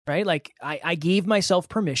right? Like I gave myself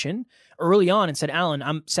permission early on and said, Alan,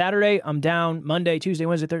 I'm Saturday, I'm down. Monday, Tuesday,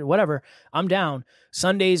 Wednesday, Thursday, whatever, I'm down.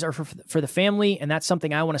 Sundays are for the family, and that's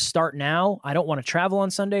something I want to start now. I don't want to travel on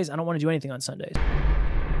Sundays. I don't want to do anything on Sundays.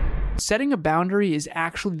 Setting a boundary is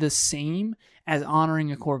actually the same as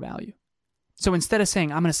honoring a core value. So instead of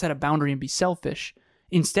saying, I'm going to set a boundary and be selfish,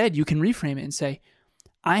 instead you can reframe it and say,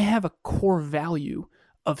 I have a core value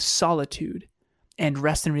of solitude and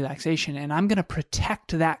rest and relaxation, and I'm going to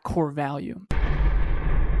protect that core value.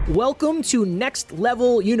 Welcome to Next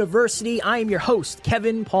Level University. I am your host,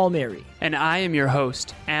 Kevin Palmieri. And I am your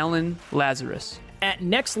host, Alan Lazarus. At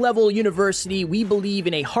Next Level University, we believe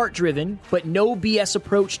in a heart-driven, but no BS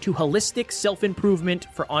approach to holistic self-improvement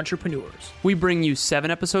for entrepreneurs. We bring you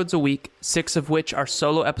 7 episodes a week, 6 of which are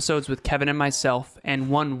solo episodes with Kevin and myself, and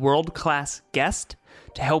 1 world-class guest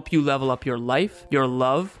to help you level up your life, your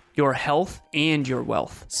love, your health, and your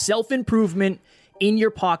wealth. Self-improvement in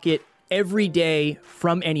your pocket every day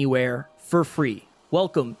from anywhere for free.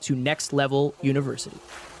 Welcome to Next Level University.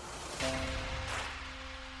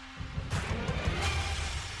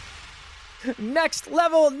 Next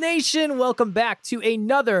Level Nation, welcome back to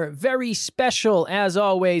another very special, as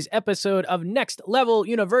always, episode of Next Level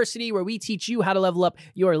University, where we teach you how to level up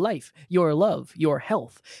your life, your love, your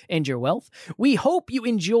health, and your wealth. We hope you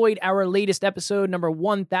enjoyed our latest episode, number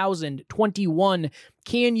 1021.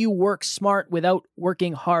 Can you work smart without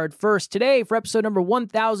working hard first? Today, for episode number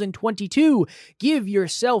 1022, give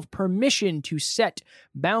yourself permission to set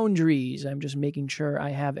boundaries. I'm just making sure I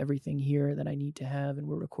have everything here that I need to have, and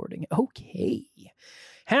we're recording. Okay.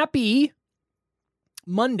 Happy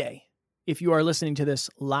Monday, if you are listening to this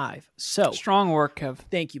live. So strong work, Kev.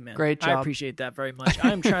 Thank you, man. Great job. I appreciate that very much.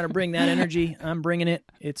 I'm trying to bring that energy. I'm bringing it.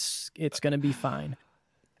 It's going to be fine.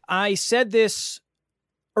 I said this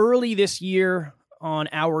early this year on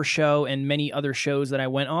our show and many other shows that I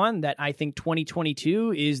went on, that I think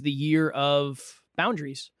 2022 is the year of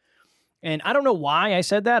boundaries. And I don't know why I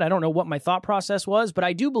said that. I don't know what my thought process was, but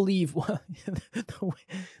I do believe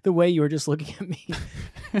the way you were just looking at me,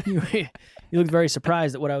 you looked very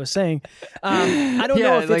surprised at what I was saying. I don't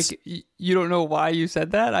know if it's... You don't know why you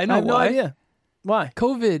said that? I know why. I have no idea. Why?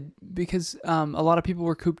 COVID, because a lot of people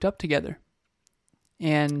were cooped up together.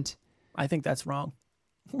 And I think that's wrong.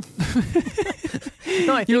 No,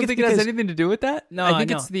 I think you don't think it has anything to do with that? No, I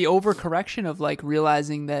think it's the overcorrection of like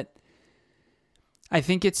realizing that. I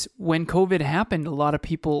think it's when COVID happened, a lot of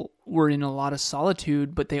people were in a lot of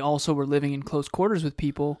solitude, but they also were living in close quarters with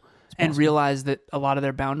people and realized that a lot of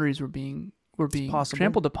their boundaries were being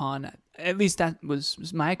trampled upon. At least that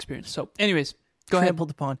was my experience. So, anyways, go ahead.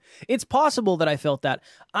 Trampled upon. It's possible that I felt that.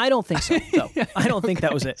 I don't think so, though. I don't think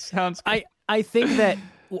that was it. Sounds good. I think that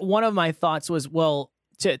one of my thoughts was, well,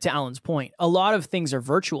 to Alan's point, a lot of things are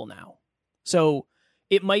virtual now. So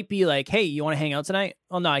it might be like, hey, you want to hang out tonight?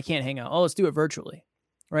 Oh, no, I can't hang out. Oh, let's do it virtually,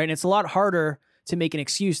 right? And it's a lot harder to make an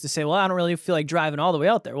excuse to say, well, I don't really feel like driving all the way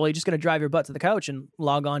out there. Well, you're just going to drive your butt to the couch and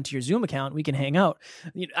log on to your Zoom account. We can hang out.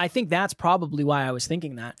 I think that's probably why I was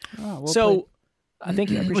thinking that. Oh, well so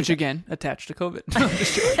thank you. I appreciate Which, that. again, attached to COVID.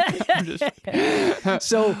 I'm just joking.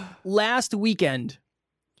 So last weekend,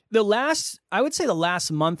 I would say the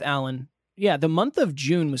last month, Alan, the month of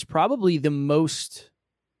June was probably the most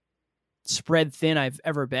spread thin I've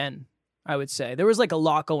ever been, I would say. There was like a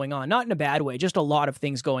lot going on, not in a bad way, just a lot of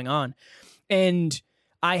things going on. And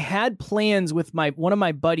I had plans with one of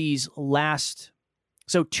my buddies 2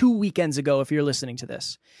 weekends ago, if you're listening to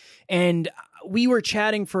this. And we were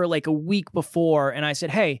chatting for like a week before, and I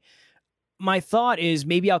said, hey, my thought is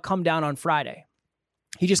maybe I'll come down on Friday.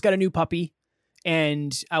 He just got a new puppy,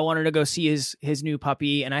 and I wanted to go see his new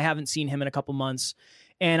puppy, and I haven't seen him in a couple months.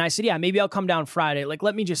 And I said, yeah, maybe I'll come down Friday. Like,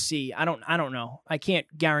 let me just see. I don't know. I can't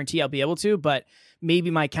guarantee I'll be able to, but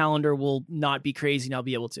maybe my calendar will not be crazy and I'll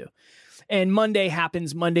be able to. And Monday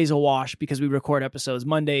happens. Monday's a wash because we record episodes.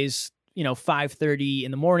 Monday's, 5:30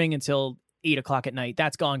 in the morning until 8 o'clock at night.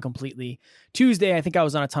 That's gone completely. Tuesday, I think I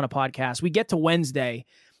was on a ton of podcasts. We get to Wednesday,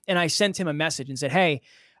 and I sent him a message and said, hey,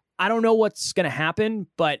 I don't know what's going to happen,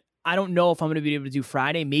 but I don't know if I'm going to be able to do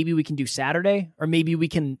Friday. Maybe we can do Saturday, or maybe we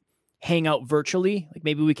can hang out virtually. Like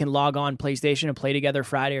maybe we can log on PlayStation and play together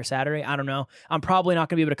Friday or Saturday. I don't know. I'm probably not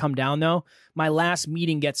going to be able to come down though. My last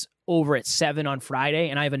meeting gets over at 7 on Friday,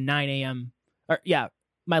 and I have a 9 a.m.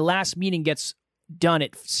 My last meeting gets done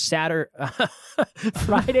at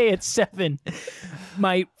Friday at 7.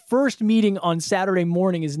 My first meeting on Saturday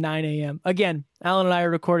morning is 9 a.m. Again, Alan and I are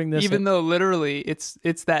recording this. Even though literally it's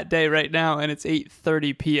that day right now and it's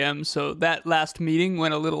 8:30 p.m. So that last meeting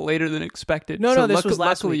went a little later than expected. No, this was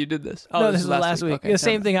last luckily week. You did this. No, this was last week. Okay, the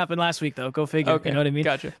same thing happened last week, though. Go figure. Okay, you know what I mean?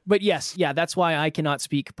 Gotcha. But yes, yeah, that's why I cannot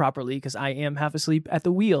speak properly, because I am half asleep at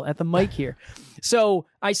the wheel, at the mic here. So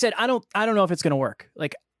I said, I don't know if it's going to work.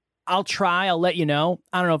 Like, I'll try. I'll let you know.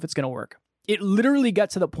 I don't know if it's going to work. It literally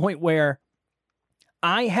got to the point where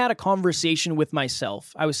I had a conversation with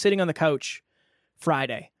myself. I was sitting on the couch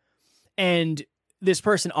Friday, and this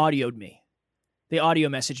person audioed me. They audio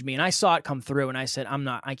messaged me, and I saw it come through, and I said,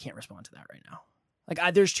 I can't respond to that right now.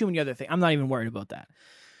 Like, there's too many other things. I'm not even worried about that.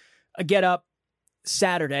 I get up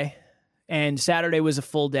Saturday, and Saturday was a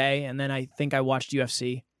full day, and then I think I watched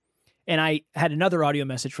UFC, and I had another audio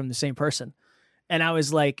message from the same person. And I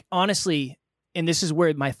was like, honestly, and this is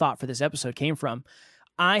where my thought for this episode came from,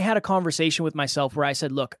 I had a conversation with myself where I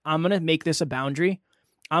said, look, I'm going to make this a boundary.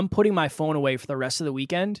 I'm putting my phone away for the rest of the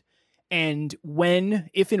weekend. And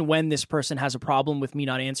if and when this person has a problem with me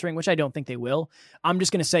not answering, which I don't think they will, I'm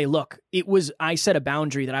just going to say, look, I set a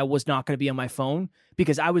boundary that I was not going to be on my phone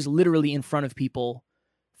because I was literally in front of people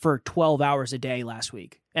for 12 hours a day last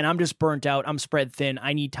week. And I'm just burnt out. I'm spread thin.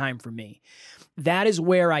 I need time for me. That is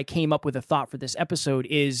where I came up with a thought for this episode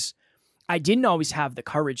is I didn't always have the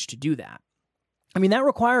courage to do that. I mean, that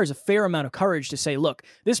requires a fair amount of courage to say, look,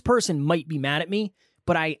 this person might be mad at me,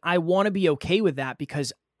 but I want to be okay with that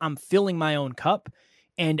because I'm filling my own cup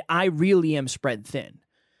and I really am spread thin.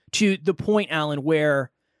 To the point, Alan,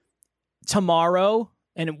 where tomorrow,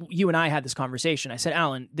 and you and I had this conversation, I said,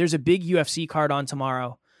 Alan, there's a big UFC card on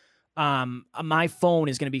tomorrow. My phone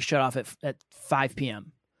is going to be shut off at 5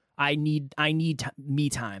 p.m. I need me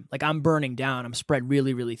time. Like, I'm burning down. I'm spread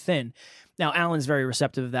really, really thin. Now, Alan's very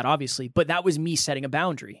receptive of that, obviously, but that was me setting a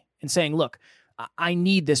boundary and saying, look, I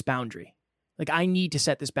need this boundary. Like, I need to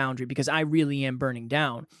set this boundary because I really am burning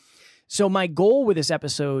down. So my goal with this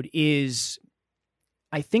episode is,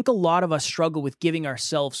 I think a lot of us struggle with giving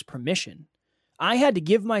ourselves permission. I had to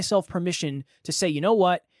give myself permission to say, you know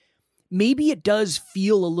what? Maybe it does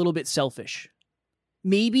feel a little bit selfish.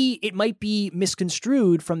 Maybe it might be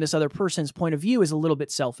misconstrued from this other person's point of view as a little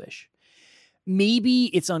bit selfish. Maybe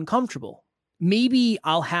it's uncomfortable. Maybe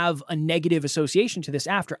I'll have a negative association to this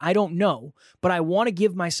after. I don't know, but I want to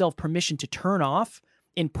give myself permission to turn off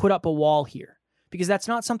and put up a wall here because that's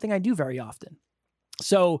not something I do very often.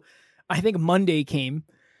 So I think Monday came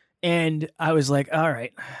and I was like, all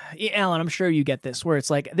right, Alan, I'm sure you get this, where it's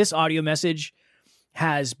like this audio message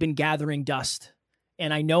has been gathering dust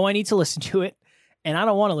and I know I need to listen to it. And I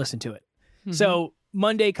don't want to listen to it. Mm-hmm. So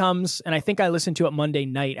Monday comes, and I think I listened to it Monday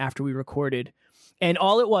night after we recorded. And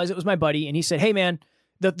all it was my buddy, and he said, hey, man,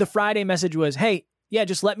 the Friday message was, hey, yeah,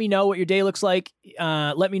 just let me know what your day looks like.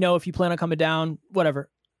 Let me know if you plan on coming down,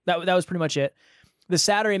 whatever. That was pretty much it. The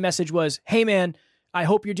Saturday message was, hey, man, I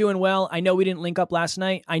hope you're doing well. I know we didn't link up last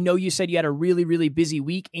night. I know you said you had a really, really busy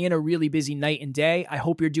week and a really busy night and day. I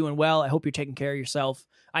hope you're doing well. I hope you're taking care of yourself.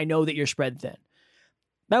 I know that you're spread thin.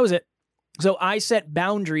 That was it. So I set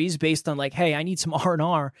boundaries based on like, hey, I need some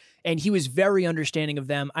R&R. And he was very understanding of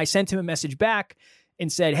them. I sent him a message back and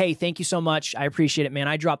said, hey, thank you so much. I appreciate it, man.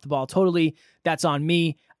 I dropped the ball totally. That's on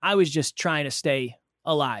me. I was just trying to stay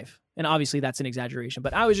alive. And obviously that's an exaggeration,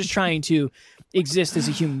 but I was just trying to exist as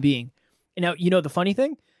a human being. And now, you know, the funny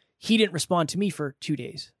thing, he didn't respond to me for 2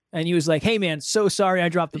 days. And he was like, hey, man, so sorry I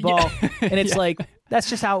dropped the ball. Yeah. And it's like, that's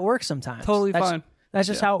just how it works sometimes. Totally fine. That's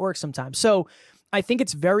just how it works sometimes. So I think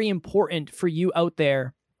it's very important for you out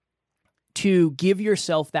there to give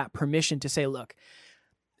yourself that permission to say, look,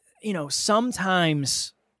 you know,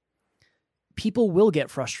 sometimes people will get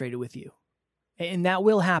frustrated with you and that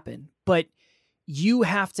will happen, but you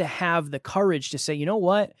have to have the courage to say, you know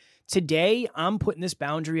what, today I'm putting this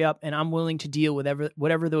boundary up and I'm willing to deal with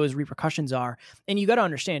whatever those repercussions are. And you got to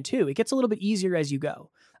understand too, it gets a little bit easier as you go.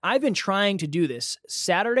 I've been trying to do this.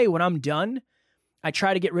 Saturday when I'm done, I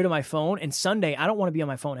try to get rid of my phone, and Sunday, I don't want to be on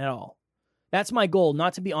my phone at all. That's my goal,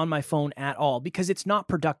 not to be on my phone at all, because it's not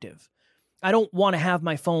productive. I don't want to have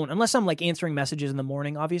my phone, unless I'm like answering messages in the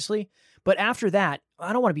morning, obviously. But after that,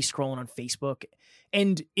 I don't want to be scrolling on Facebook.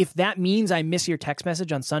 And if that means I miss your text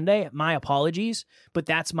message on Sunday, my apologies, but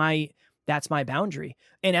that's my boundary.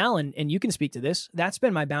 And Alan, and you can speak to this, that's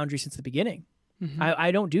been my boundary since the beginning. Mm-hmm.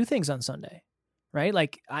 I don't do things on Sunday. Right?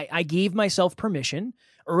 Like I gave myself permission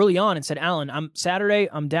early on and said, Alan, Saturday,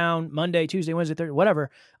 I'm down. Monday, Tuesday, Wednesday, Thursday,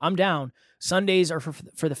 whatever, I'm down. Sundays are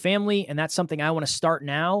for the family. And that's something I want to start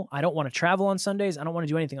now. I don't want to travel on Sundays. I don't want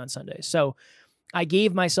to do anything on Sundays. So I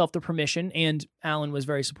gave myself the permission, and Alan was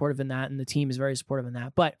very supportive in that, and the team is very supportive in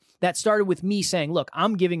that. But that started with me saying, look,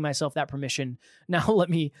 I'm giving myself that permission. Now let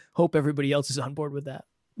me hope everybody else is on board with that.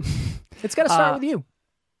 It's got to start with you.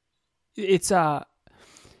 It's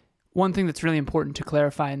one thing that's really important to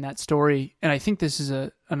clarify in that story, and I think this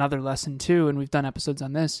is another lesson too, and we've done episodes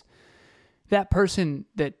on this. That person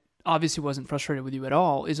that obviously wasn't frustrated with you at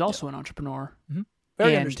all is also an entrepreneur. Mm-hmm.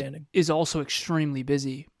 Very and understanding. Is also extremely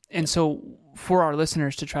busy. And so for our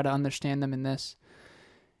listeners to try to understand them in this,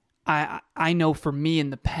 I know for me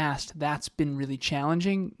in the past, that's been really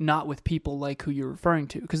challenging, not with people like who you're referring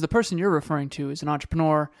to. Because the person you're referring to is an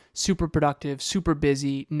entrepreneur, super productive, super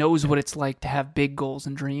busy, knows what it's like to have big goals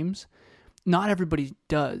and dreams. Not everybody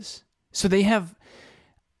does. So they have,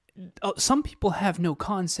 some people have no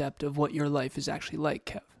concept of what your life is actually like,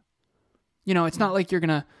 Kev. You know, it's not like you're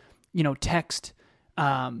going to, text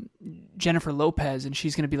Jennifer Lopez and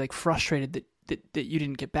she's going to be like frustrated that you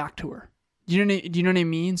didn't get back to her. Do you know what I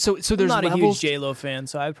mean? So there's I'm not levels. a huge J-Lo fan,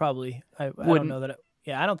 so I don't know that.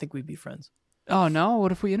 I don't think we'd be friends. Oh no!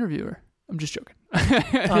 What if we interview her? I'm just joking.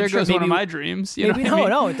 There goes one of my dreams. It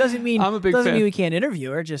doesn't mean I'm a big doesn't fan. mean we can't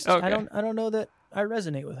interview her. Just Okay. I don't know that I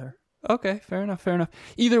resonate with her. Okay, fair enough.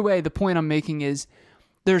 Either way, the point I'm making is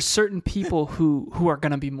there's certain people who are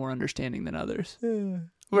going to be more understanding than others.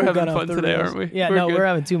 We're having fun today, aren't we? Yeah, we're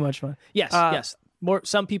having too much fun. Yes.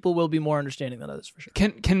 Some people will be more understanding than others for sure.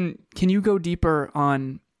 Can you go deeper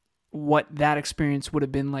on what that experience would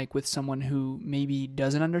have been like with someone who maybe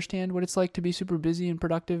doesn't understand what it's like to be super busy and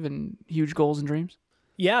productive and huge goals and dreams?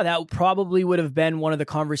 Yeah, that probably would have been one of the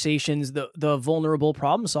conversations, the vulnerable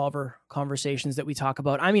problem solver conversations that we talk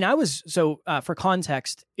about. I mean, for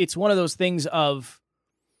context, it's one of those things of,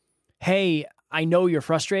 hey, I know you're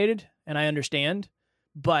frustrated and I understand,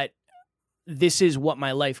 but this is what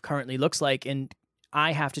my life currently looks like, and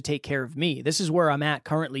I have to take care of me. This is where I'm at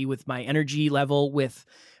currently with my energy level, with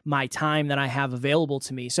my time that I have available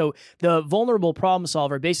to me. So the vulnerable problem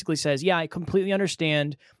solver basically says, yeah, I completely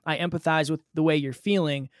understand. I empathize with the way you're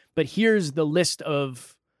feeling, but here's the list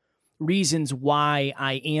of reasons why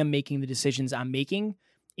I am making the decisions I'm making,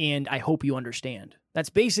 and I hope you understand. I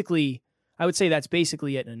would say that's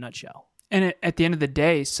basically it in a nutshell. And at the end of the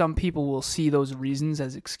day, some people will see those reasons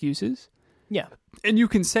as excuses. Yeah. And you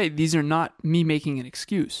can say, these are not me making an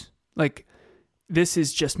excuse. Like, this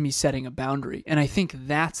is just me setting a boundary. And I think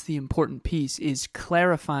that's the important piece, is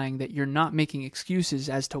clarifying that you're not making excuses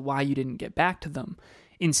as to why you didn't get back to them.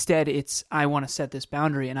 Instead, it's, I want to set this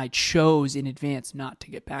boundary and I chose in advance not to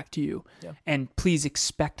get back to you. Yeah. And please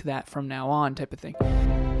expect that from now on, type of thing.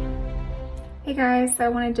 Hey guys, so I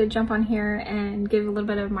wanted to jump on here and give a little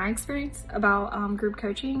bit of my experience about group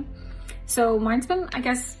coaching. So mine's been, I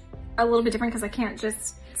guess, a little bit different because I can't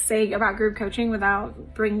just say about group coaching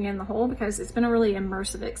without bringing in the whole, because it's been a really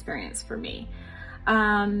immersive experience for me.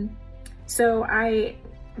 So I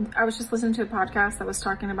was just listening to a podcast that was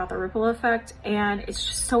talking about the ripple effect, and it's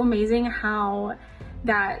just so amazing how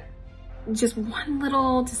that just one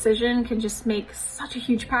little decision can just make such a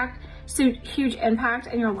huge impact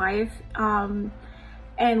in your life. And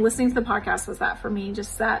listening to the podcast was that for me,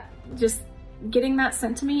 just getting that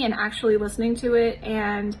sent to me and actually listening to it,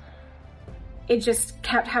 and it just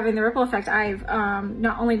kept having the ripple effect. I've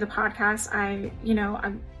not only the podcast, I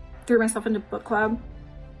threw myself into book club,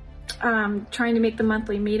 trying to make the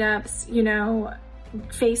monthly meetups,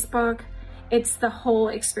 Facebook. It's the whole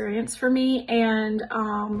experience for me. And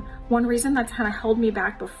one reason that's kind of held me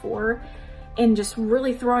back before in just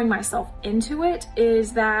really throwing myself into it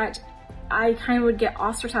is that I kind of would get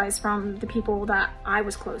ostracized from the people that I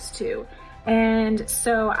was close to. And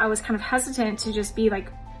so I was kind of hesitant to just be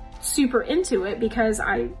like super into it because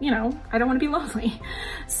I don't want to be lonely.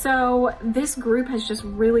 So this group has just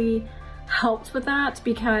really helped with that,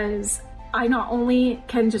 because I not only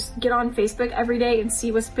can just get on Facebook every day and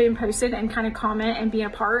see what's being posted and kind of comment and be a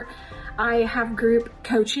part. I have group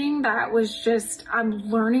coaching that was just, I'm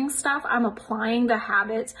learning stuff, I'm applying the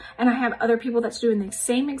habits, and I have other people that's doing the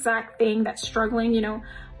same exact thing, that's struggling.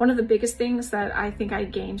 One of the biggest things that I think I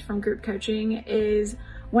gained from group coaching is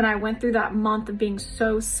when I went through that month of being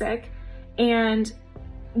so sick, and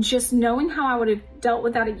just knowing how I would have dealt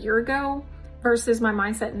with that a year ago versus my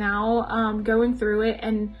mindset now, going through it,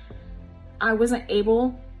 and I wasn't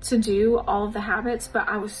able to do all of the habits, but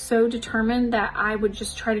I was so determined that I would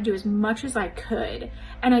just try to do as much as I could.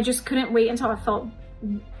 And I just couldn't wait until I felt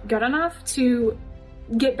good enough to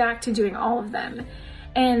get back to doing all of them.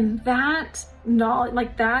 And that knowledge,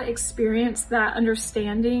 like that experience, that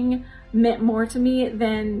understanding meant more to me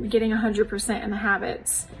than getting 100% in the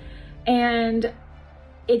habits. And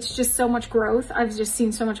it's just so much growth. I've just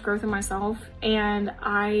seen so much growth in myself, and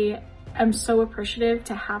I am so appreciative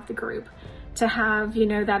to have the group, to have, you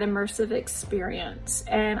know, that immersive experience.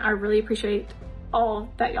 And I really appreciate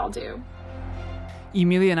all that y'all do.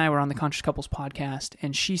 Emilia and I were on the Conscious Couples podcast,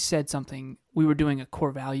 and she said something. We were doing a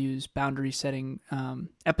core values boundary setting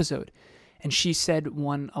episode, and she said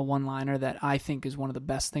a one-liner that I think is one of the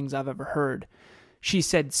best things I've ever heard. She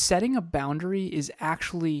said, setting a boundary is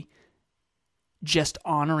actually just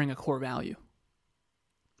honoring a core value.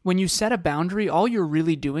 When you set a boundary, all you're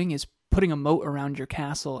really doing is putting a moat around your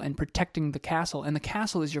castle and protecting the castle, and the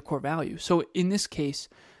castle is your core value. So in this case,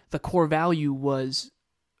 the core value was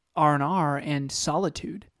R&R and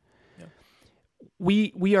solitude. Yeah.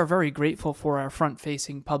 We are very grateful for our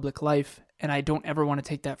front-facing public life, and I don't ever want to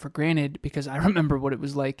take that for granted, because I remember what it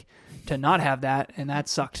was like to not have that, and that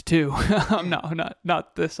sucked too. No,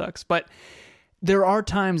 not this sucks. But there are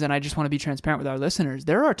times, and I just want to be transparent with our listeners,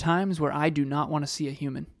 there are times where I do not want to see a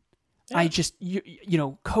human. Yeah. I just, you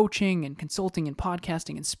know, coaching and consulting and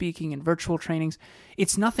podcasting and speaking and virtual trainings,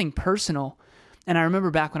 it's nothing personal. And I remember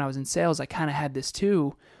back when I was in sales, I kind of had this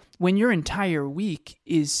too. When your entire week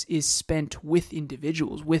is spent with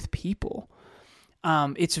individuals, with people,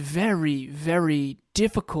 it's very, very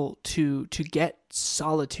difficult to get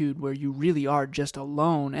solitude where you really are just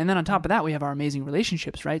alone. And then on top of that, we have our amazing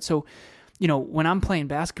relationships, right? So, you know, when I'm playing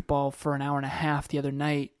basketball for an hour and a half the other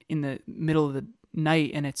night in the middle of the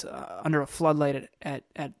night, and it's under a floodlight at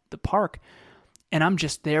the park, and I'm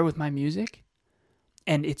just there with my music,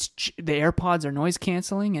 and it's the AirPods are noise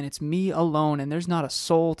canceling, and it's me alone, and there's not a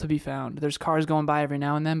soul to be found. There's cars going by every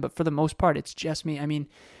now and then, but for the most part, it's just me. I mean,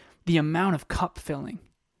 the amount of cup filling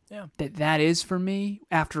that is for me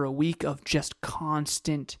after a week of just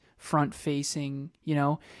constant front facing, you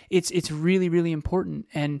know, it's really, really important.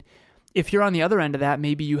 And if you're on the other end of that,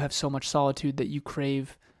 maybe you have so much solitude that you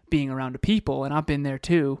crave being around people, and I've been there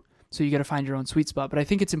too. So you got to find your own sweet spot. But I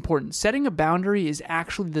think it's important. Setting a boundary is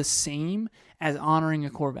actually the same as honoring a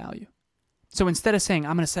core value. So instead of saying,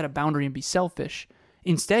 I'm going to set a boundary and be selfish,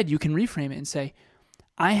 instead you can reframe it and say,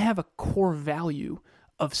 I have a core value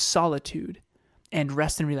of solitude and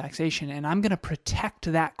rest and relaxation, and I'm going to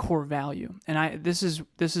protect that core value. And this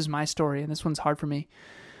is my story, and this one's hard for me.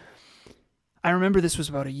 I remember this was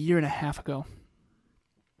about a year and a half ago.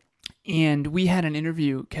 And we had an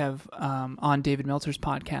interview, Kev, on David Meltzer's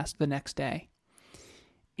podcast the next day.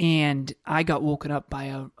 And I got woken up by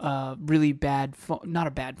a really bad not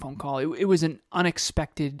a bad phone call. It was an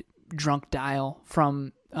unexpected drunk dial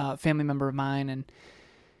from a family member of mine. And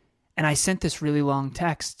I sent this really long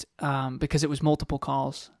text because it was multiple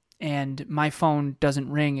calls. And my phone doesn't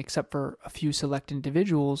ring except for a few select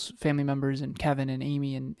individuals, family members, and Kevin and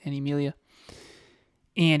Amy and Emilia.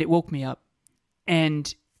 And it woke me up.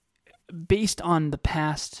 And based on the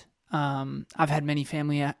past, I've had many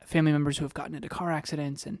family members who have gotten into car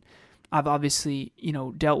accidents, and I've obviously, you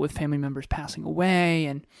know, dealt with family members passing away,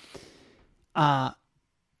 and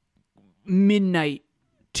midnight,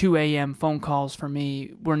 2 a.m. phone calls for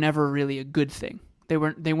me were never really a good thing. They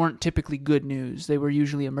weren't typically good news. They were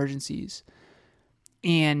usually emergencies.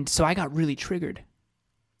 And so I got really triggered.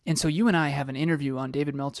 And so you and I have an interview on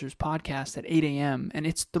David Meltzer's podcast at 8 a.m. and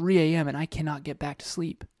it's 3 a.m. and I cannot get back to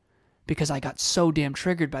sleep because I got so damn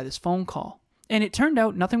triggered by this phone call. And it turned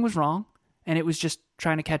out nothing was wrong, and it was just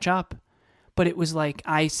trying to catch up. But it was like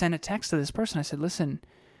I sent a text to this person. I said, listen,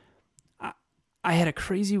 I had a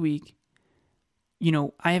crazy week. You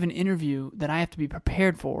know, I have an interview that I have to be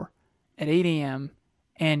prepared for at 8 a.m.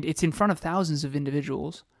 and it's in front of thousands of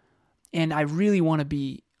individuals. And I really want to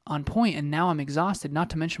be on point, and now I'm exhausted, not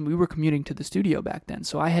to mention we were commuting to the studio back then.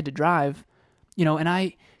 So I had to drive, you know, and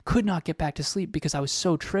I could not get back to sleep because I was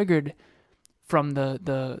so triggered from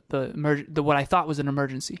the what I thought was an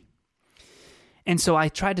emergency. And so I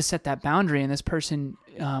tried to set that boundary, and this person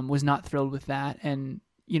was not thrilled with that, and,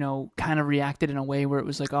 you know, kind of reacted in a way where it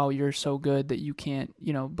was like, oh, you're so good that you can't,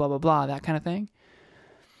 you know, blah, blah, blah, that kind of thing.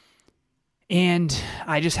 And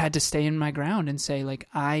I just had to stay in my ground and say, like,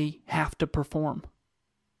 I have to perform.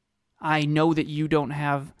 I know that you don't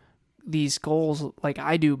have these goals like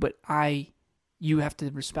I do, but you have to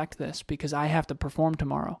respect this because I have to perform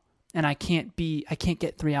tomorrow, and I can't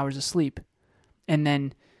get 3 hours of sleep and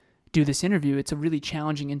then do this interview. It's a really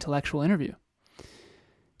challenging intellectual interview.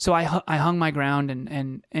 So I hung my ground,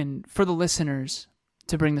 and for the listeners,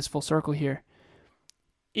 to bring this full circle here,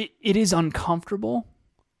 it is uncomfortable.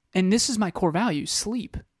 And this is my core value,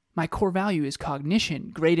 sleep. My core value is cognition,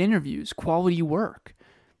 great interviews, quality work.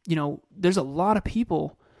 You know, there's a lot of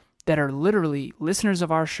people that are literally listeners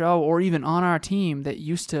of our show or even on our team that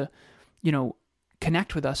used to, you know,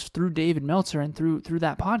 connect with us through David Meltzer and through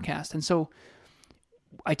that podcast. And so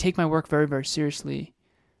I take my work very, very seriously,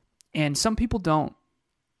 and some people don't.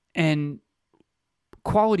 And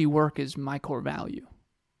quality work is my core value.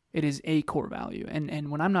 It is a core value.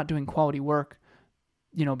 And when I'm not doing quality work,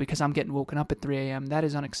 because I'm getting woken up at 3 a.m., that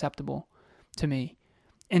is unacceptable to me.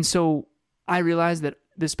 And so I realize that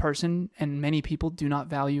this person and many people do not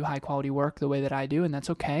value high quality work the way that I do, and that's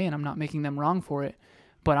okay, and I'm not making them wrong for it,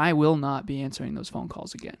 but I will not be answering those phone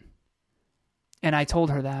calls again. And I told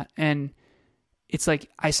her that, and it's like,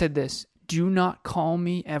 I said this, do not call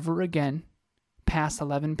me ever again past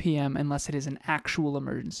 11 p.m. unless it is an actual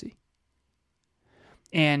emergency.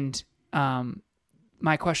 And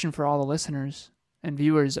my question for all the listeners and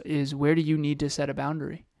viewers is, where do you need to set a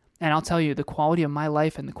boundary? And I'll tell you, the quality of my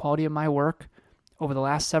life and the quality of my work over the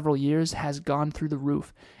last several years has gone through the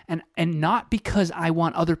roof. And not because I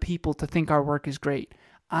want other people to think our work is great.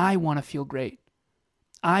 I want to feel great.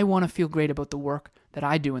 I want to feel great about the work that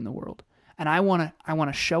I do in the world. And I want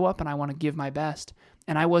to show up and I want to give my best.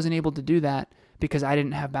 And I wasn't able to do that because I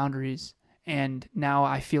didn't have boundaries. And now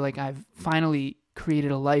I feel like I've finally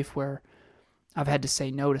created a life where I've had to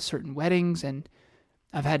say no to certain weddings, and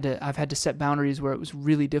I've had to set boundaries where it was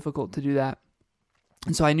really difficult to do that.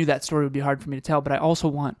 And so I knew that story would be hard for me to tell, but I also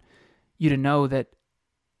want you to know that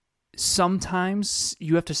sometimes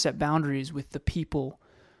you have to set boundaries with the people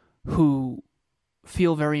who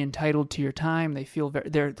feel very entitled to your time. They feel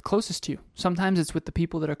they're closest to you. Sometimes it's with the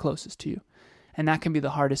people that are closest to you, and that can be the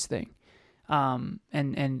hardest thing.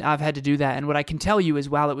 And I've had to do that. And what I can tell you is,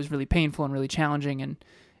 while it was really painful and really challenging and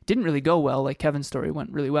didn't really go well, like Kevin's story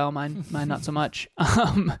went really well, mine not so much.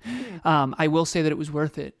 I will say that it was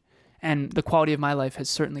worth it. And the quality of my life has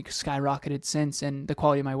certainly skyrocketed since, and the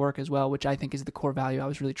quality of my work as well, which I think is the core value I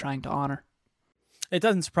was really trying to honor. It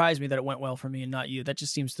doesn't surprise me that it went well for me and not you. That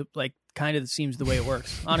just seems to seems the way it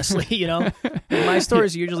works. Honestly, my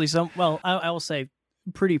stories are usually I will say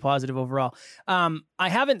pretty positive overall. I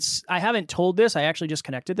haven't told this. I actually just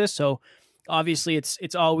connected this. So obviously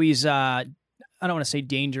it's always, I don't want to say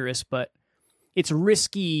dangerous, but it's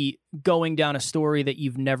risky going down a story that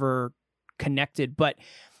you've never connected. But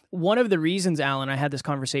one of the reasons, Alan, I had this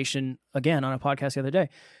conversation again on a podcast the other day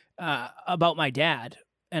about my dad.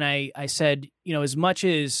 And I said, as much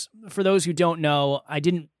as, for those who don't know, I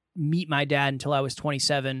didn't meet my dad until I was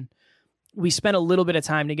 27. We spent a little bit of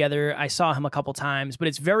time together. I saw him a couple times, but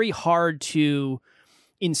it's very hard to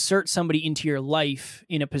insert somebody into your life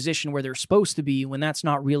in a position where they're supposed to be when that's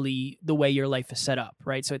not really the way your life is set up,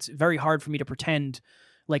 right? So it's very hard for me to pretend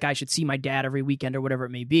like I should see my dad every weekend or whatever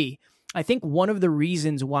it may be. I think one of the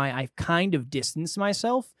reasons why I've kind of distanced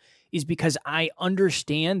myself is because I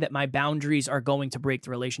understand that my boundaries are going to break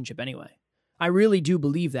the relationship anyway. I really do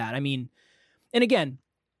believe that. I mean, and again,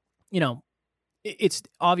 it's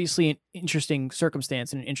obviously an interesting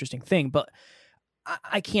circumstance and an interesting thing, but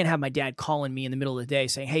I can't have my dad calling me in the middle of the day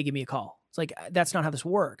saying, hey, give me a call. It's like, that's not how this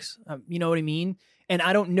works. You know what I mean? And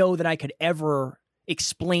I don't know that I could ever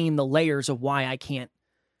explain the layers of why I can't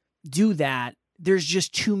do that. There's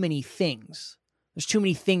just too many things. There's too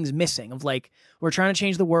many things missing of we're trying to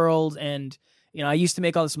change the world, and, I used to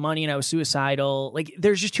make all this money and I was suicidal.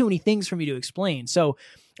 There's just too many things for me to explain. So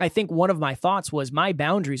I think one of my thoughts was, my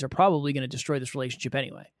boundaries are probably going to destroy this relationship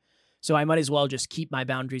anyway. So I might as well just keep my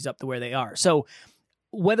boundaries up to where they are. So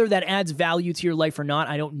whether that adds value to your life or not,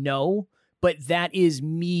 I don't know. But that is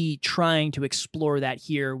me trying to explore that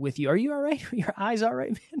here with you. Are you all right? Are your eyes all right,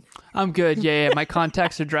 man? I'm good. Yeah. My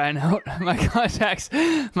contacts are drying out. My contacts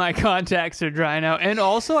are drying out. And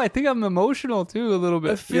also, I think I'm emotional too a little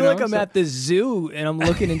bit. I feel like I'm at the zoo and I'm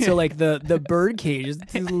looking into the bird cage,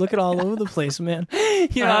 looking all over the place, man.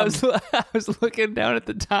 I was looking down at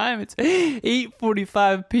the time. It's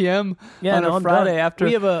 8:45 p.m. on a Friday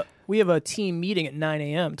after. We have a team meeting at 9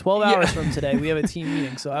 a.m. 12 hours from today. We have a team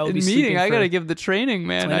meeting, so I will be sleeping. I got to give the training,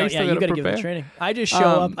 man. You got to give the training. I just show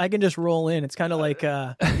up. I can just roll in. It's kind of like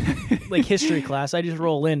history class. I just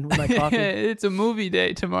roll in with my coffee. It's a movie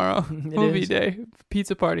day tomorrow. Movie day,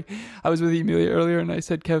 pizza party. I was with Emilia earlier, and I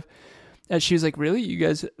said, Kev, and she was like, "Really? You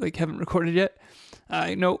guys haven't recorded yet?"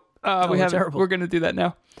 No, we haven't. Terrible. We're gonna do that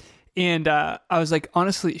now. And I was like,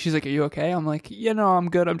 honestly, she's like, "Are you okay?" I'm like, "Yeah, no, I'm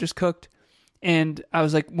good. I'm just cooked." And I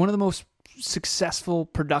was like, one of the most successful,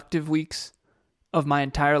 productive weeks of my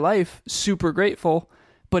entire life. Super grateful.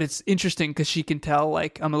 But it's interesting because she can tell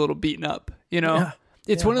I'm a little beaten up, Yeah.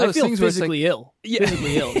 It's one of those things where it's physically ill. Yeah.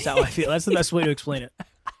 Physically ill is how I feel. That's the best way to explain it.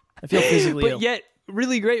 I feel physically ill. But yet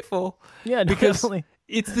really grateful. Yeah, because definitely.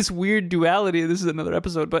 It's this weird duality. This is another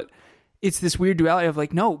episode, but it's this weird duality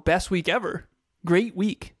of no, best week ever. Great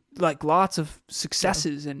week. Lots of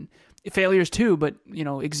successes and failures too, but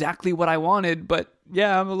exactly what I wanted. But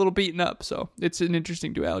yeah, I'm a little beaten up, so it's an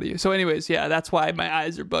interesting duality. So, anyways, yeah, that's why my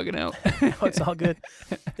eyes are bugging out. Oh, it's all good.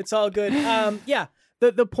 It's all good. Yeah.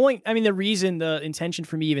 The point, I mean, the reason, the intention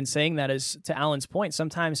for me even saying that is to Alan's point.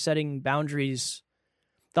 Sometimes setting boundaries,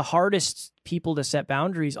 the hardest people to set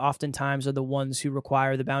boundaries oftentimes are the ones who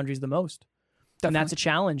require the boundaries the most. Definitely. And that's a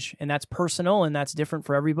challenge, and that's personal, and that's different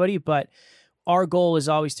for everybody. But our goal is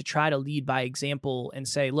always to try to lead by example and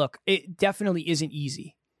say, look, it definitely isn't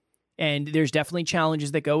easy. And there's definitely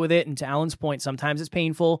challenges that go with it. And to Alan's point, sometimes it's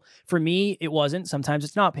painful. For me, it wasn't. Sometimes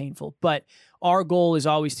it's not painful. But our goal is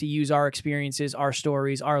always to use our experiences, our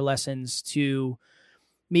stories, our lessons to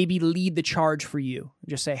maybe lead the charge for you.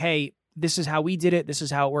 Just say, hey, this is how we did it. This is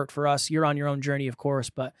how it worked for us. You're on your own journey, of course,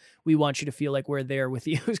 but we want you to feel like we're there with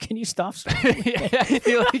you. Can you stop? Yeah, I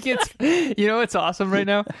feel like it's awesome right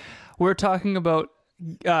now. We're talking about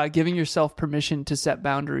giving yourself permission to set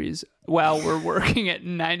boundaries while we're working at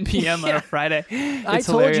 9 p.m. on a Friday. I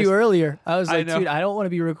told you earlier. I was like, dude, I don't want to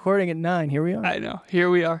be recording at 9. Here we are. I know. Here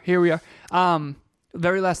we are.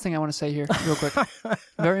 Very last thing I want to say here, real quick.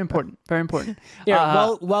 Very important. Very important.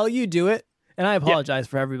 Yeah. While you do it, and I apologize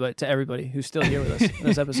for everybody who's still here with us in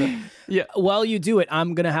this episode. Yeah. While you do it,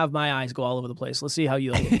 I'm gonna have my eyes go all over the place. Let's see how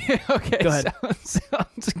you like it. Okay. Go ahead.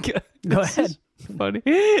 Sounds good. Go ahead. Funny.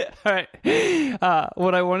 All right.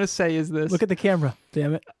 What I want to say is this. Look at the camera.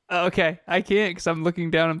 Damn it. Okay. I can't because I'm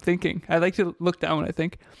looking down. I'm thinking. I like to look down when I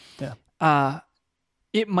think. Yeah.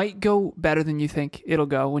 It might go better than you think it'll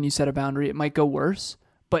go when you set a boundary. It might go worse.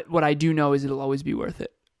 But what I do know is it'll always be worth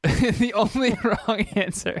it. The only wrong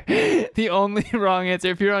answer, if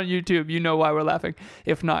you're on YouTube, you know why we're laughing.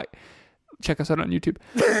 If not, check us out on YouTube.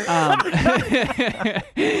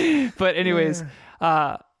 But anyways,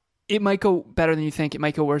 it might go better than you think. It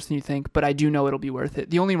might go worse than you think, but I do know it'll be worth it.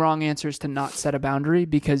 The only wrong answer is to not set a boundary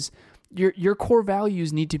because your core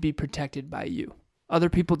values need to be protected by you. Other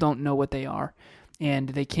people don't know what they are, and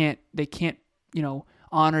they can't,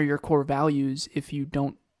 honor your core values if you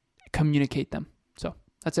don't communicate them. So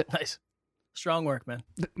that's it. Nice. Strong work, man.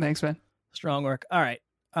 Thanks, man. Strong work. All right.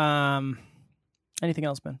 Anything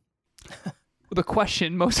else, Ben? The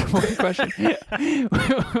most important question.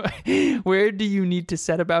 Where do you need to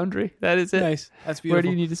set a boundary? That is it. Nice. That's beautiful. Where do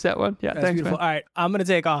you need to set one? Yeah, that's thanks, beautiful. man. All right. I'm going to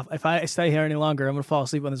take off. If I stay here any longer, I'm going to fall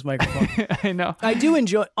asleep on this microphone. I know. I do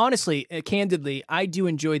enjoy, honestly, candidly, I do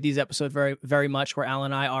enjoy these episodes very, very much where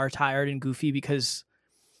Alan and I are tired and goofy because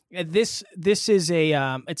this is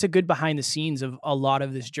it's a good behind the scenes of a lot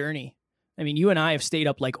of this journey. I mean, you and I have stayed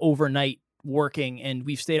up like overnight working, and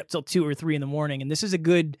we've stayed up till 2 or 3 in the morning. And this is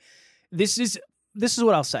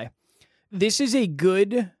what I'll say. This is a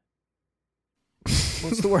good,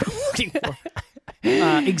 what's the word I'm looking for?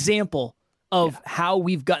 Example of how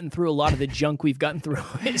we've gotten through a lot of the junk we've gotten through.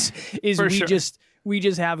 We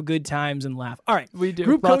just have good times and laugh. All right, we do.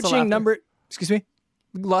 Group coaching number. Excuse me.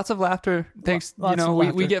 Lots of laughter. Thanks. Lots of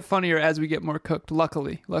laughter. We get funnier as we get more cooked.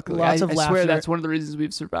 Luckily. Lots of laughter. I swear that's one of the reasons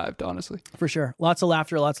we've survived, honestly. For sure. Lots of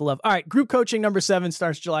laughter, lots of love. All right. Group coaching number 7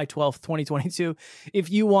 starts July 12th, 2022.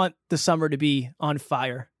 If you want the summer to be on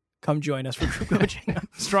fire, come join us for group coaching.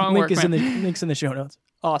 Strong work, man. Link's in the show notes.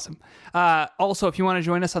 Awesome. Also, if you want to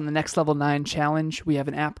join us on the Next Level 9 challenge, we have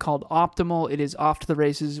an app called Optimal. It is off to the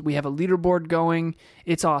races. We have a leaderboard going.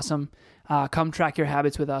 It's awesome. Come track your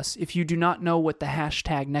habits with us. If you do not know what the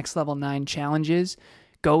hashtag Next Level 9 challenge is,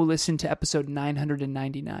 go listen to episode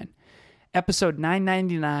 999. Episode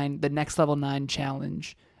 999, the Next Level 9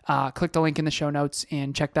 challenge. Click the link in the show notes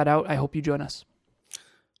and check that out. I hope you join us.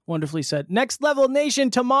 Wonderfully said. Next Level Nation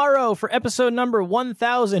tomorrow for episode number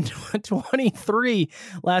 1023,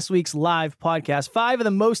 last week's live podcast. 5 of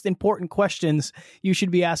the most important questions you should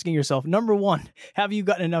be asking yourself. Number 1, have you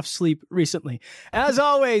gotten enough sleep recently? As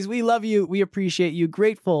always, we love you. We appreciate you.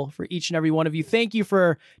 Grateful for each and every one of you. Thank you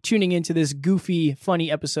for tuning into this goofy,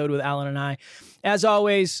 funny episode with Alan and I. As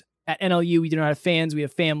always, at NLU, we do not have fans. We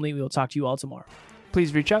have family. We will talk to you all tomorrow.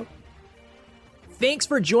 Please reach out. Thanks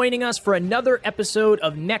for joining us for another episode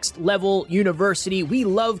of Next Level University. We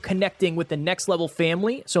love connecting with the Next Level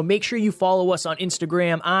family, so make sure you follow us on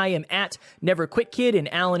Instagram. I am at NeverQuitKid,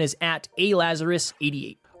 and Alan is at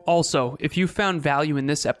ALazarus88. Also, if you found value in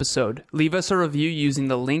this episode, leave us a review using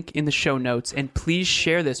the link in the show notes, and please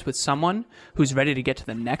share this with someone who's ready to get to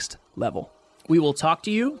the next level. We will talk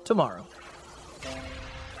to you tomorrow.